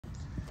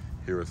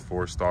here with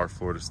 4-star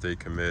Florida State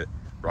commit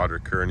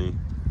Roderick Kearney,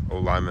 O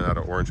lineman out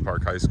of Orange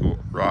Park High School.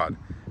 Rod,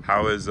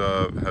 how has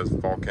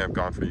fall camp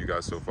gone for you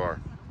guys so far?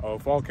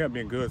 Fall camp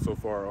been good so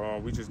far.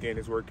 We just getting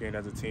this work in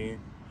as a team,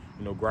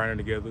 grinding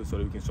together so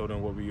that we can show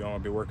them what we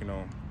been working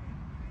on.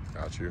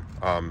 Got you.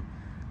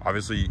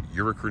 Obviously,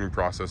 your recruiting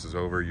process is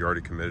over. You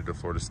already committed to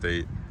Florida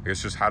State. I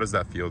guess just how does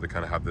that feel to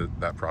kind of have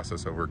that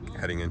process over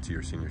heading into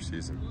your senior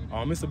season?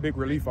 It's a big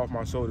relief off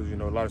my shoulders. A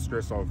lot of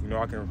stress off.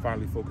 I can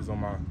finally focus on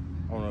my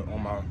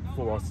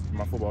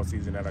football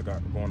season that I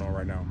got going on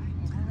right now.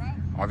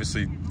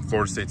 Obviously,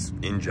 Florida State's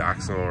in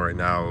Jacksonville right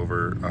now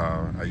over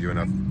at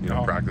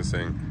UNF,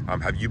 practicing.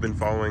 Have you been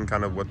following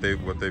kind of what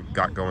they've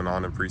got going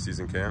on in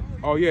preseason camp?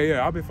 Oh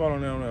yeah, I've been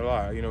following them a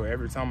lot.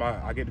 Every time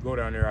I get to go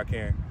down there, I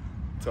can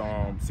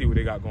to see what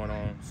they got going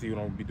on, see what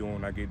I'm gonna be doing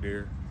when I get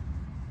there.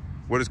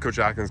 What is Coach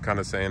Atkins kind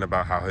of saying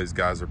about how his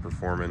guys are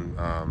performing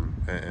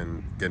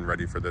and getting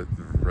ready for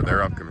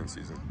their upcoming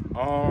season?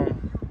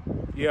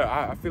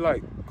 Yeah, I feel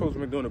like Coach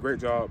been doing a great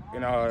job,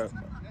 and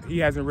he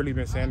hasn't really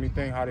been saying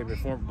anything how they've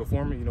been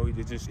performing.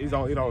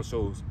 It all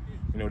shows.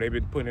 They've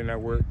been putting in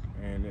that work,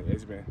 and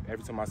it's been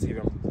every time I see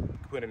them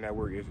putting in that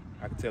work,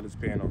 I can tell it's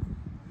paying off.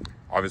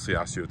 Obviously,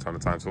 asked you a ton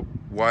of times. So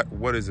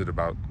what is it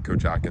about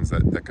Coach Atkins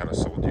that kind of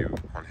sold you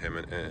on him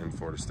in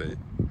Florida State?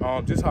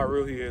 Just how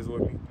real he is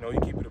with me. He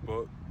keep it a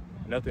buck.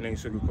 Nothing ain't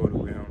sugarcoated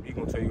with him. He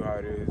gonna tell you how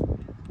it is.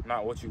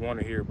 Not what you want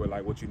to hear, but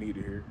like what you need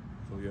to hear.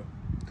 So yeah.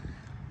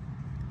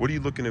 What are you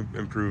looking to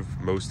improve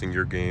most in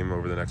your game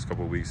over the next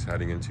couple of weeks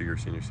heading into your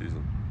senior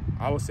season?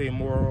 I would say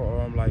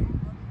more like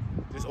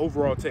just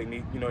overall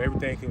technique.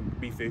 Everything can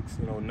be fixed.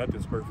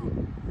 Nothing's perfect.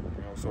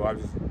 So my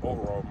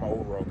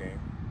overall game.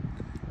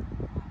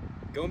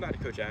 Going back to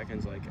Coach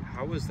Atkins,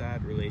 how has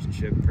that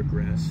relationship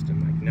progressed?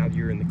 And now that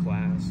you're in the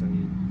class,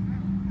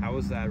 and how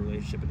is that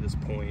relationship at this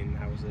point?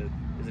 How is it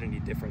any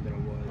different than it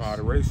was?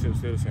 The relationship's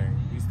still the same.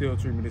 He still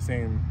treats me the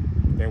same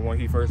than when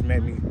he first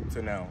met me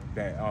to now.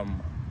 That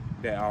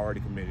I already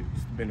committed.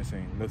 It's been the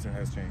same. Nothing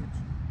has changed.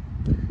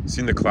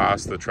 Seen the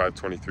class, the Tribe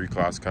 23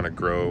 class, kind of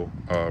grow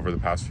over the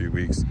past few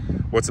weeks.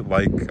 What's it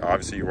like?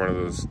 Obviously, you're one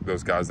of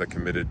those guys that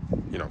committed,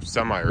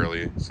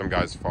 semi-early. Some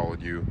guys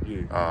followed you.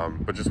 Yeah.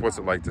 But just what's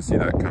it like to see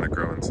that kind of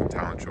grow and some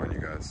talent join you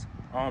guys?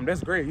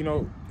 That's great.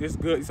 It's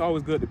good. It's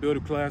always good to build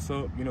a class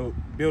up.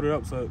 Build it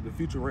up so the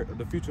future knows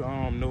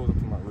up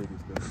to my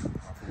Raiders, my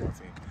football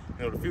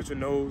team. The future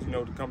knows,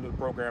 to come to the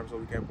program so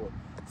we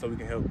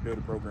can help build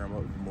the program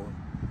up even more.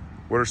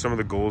 What are some of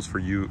the goals for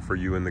you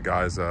and the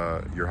guys,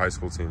 your high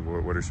school team?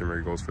 What are some of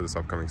your goals for this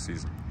upcoming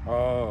season?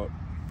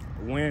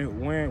 We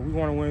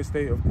want to win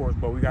state, of course,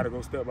 but we got to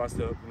go step by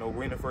step.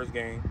 Win the first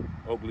game,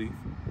 Oak Leaf,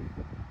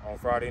 on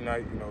Friday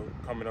night.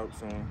 Coming up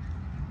soon.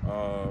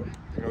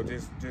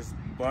 Just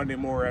bonding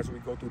more as we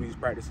go through these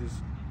practices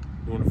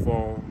during the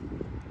fall.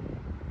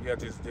 Yeah,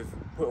 just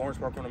put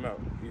Orange Park on the map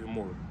even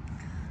more.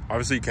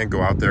 Obviously, you can't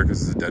go out there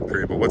because it's a dead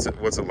period. But what's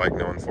it like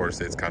knowing Florida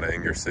State's kind of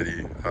in your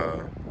city,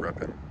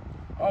 repping?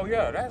 Oh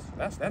yeah,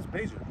 that's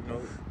major.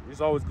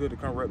 It's always good to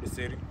come rep the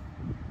city.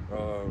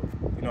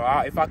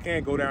 If I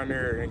can go down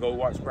there and go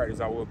watch practice,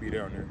 I will be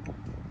down there.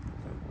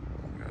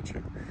 Got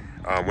you.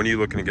 When are you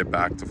looking to get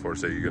back to Florida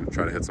State? Are you going to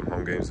try to hit some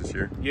home games this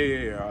year?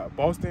 Yeah.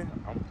 Boston.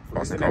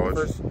 Boston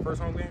College.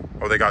 First home game.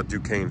 Oh, they got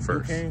Duquesne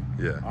first. Duquesne.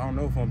 Yeah. I don't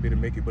know if I'm gonna be able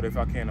to make it, but if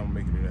I can, I'm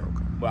gonna make it there.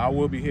 Okay. But I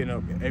will be hitting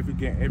up every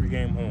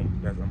game home.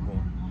 That's where I'm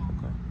going.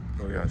 Okay.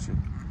 So yeah. Got you.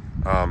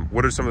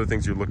 What are some of the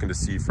things you're looking to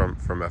see from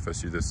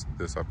FSU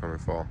this upcoming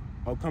fall?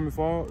 Upcoming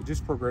fall,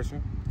 just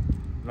progression.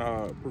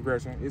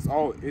 Progression.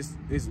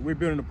 We're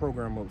building the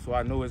program up, so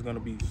I know it's gonna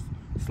be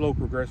slow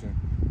progression.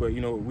 But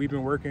we've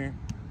been working.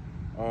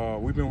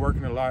 We've been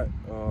working a lot.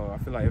 I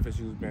feel like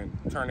FSU's been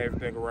turning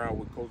everything around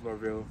with Coach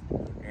Norville,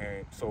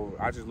 and so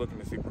I just looking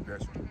to see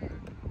progression.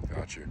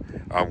 Got you.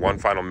 One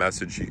final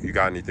message. You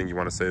got anything you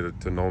want to say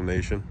to Nole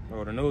Nation?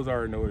 Oh, the Noles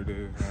already know what it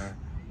is, man.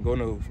 Go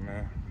Noles,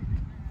 man.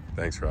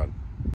 Thanks, Rod.